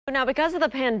Now, because of the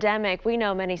pandemic, we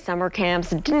know many summer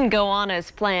camps didn't go on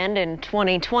as planned in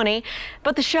 2020,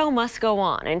 but the show must go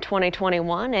on in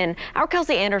 2021. And our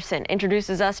Kelsey Anderson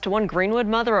introduces us to one Greenwood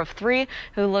mother of 3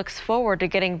 who looks forward to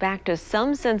getting back to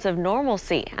some sense of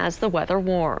normalcy as the weather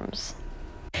warms.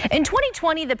 In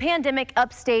 2020, the pandemic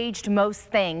upstaged most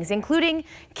things, including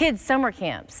kids' summer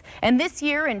camps. And this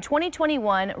year in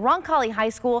 2021, Roncalli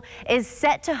High School is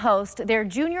set to host their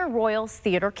Junior Royals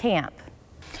Theater Camp.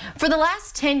 For the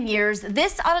last 10 years,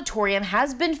 this auditorium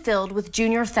has been filled with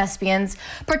junior thespians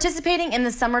participating in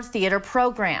the summer theater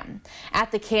program.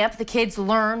 At the camp, the kids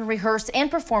learn, rehearse, and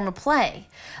perform a play.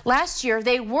 Last year,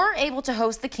 they were able to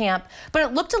host the camp, but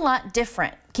it looked a lot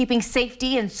different, keeping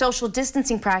safety and social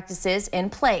distancing practices in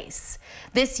place.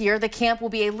 This year, the camp will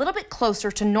be a little bit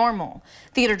closer to normal.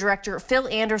 Theater director Phil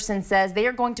Anderson says they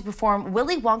are going to perform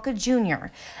Willy Wonka Jr.,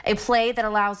 a play that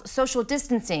allows social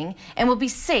distancing and will be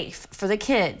safe for the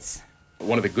kids.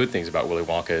 One of the good things about Willy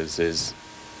Wonka is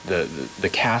the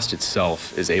cast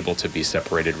itself is able to be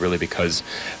separated really because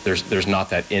there's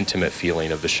not that intimate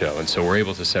feeling of the show, and so we're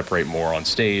able to separate more on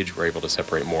stage, we're able to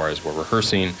separate more as we're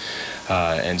rehearsing,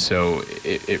 and so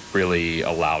it really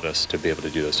allowed us to be able to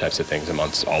do those types of things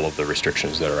amongst all of the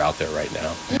restrictions that are out there right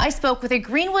now. I spoke with a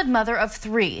Greenwood mother of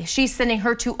 3. She's sending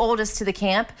her 2 oldest to the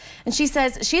camp, and she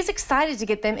says she's excited to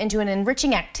get them into an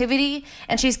enriching activity,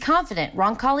 and she's confident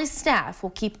Roncalli's staff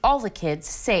will keep all the kids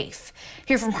safe.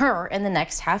 Hear from her in the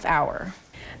next half hour.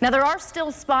 Now, there are still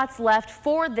spots left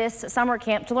for this summer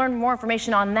camp. To learn more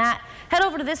information on that, head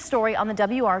over to this story on the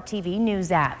WRTV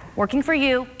News app. Working for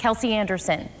you, Kelsey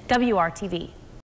Anderson, WRTV.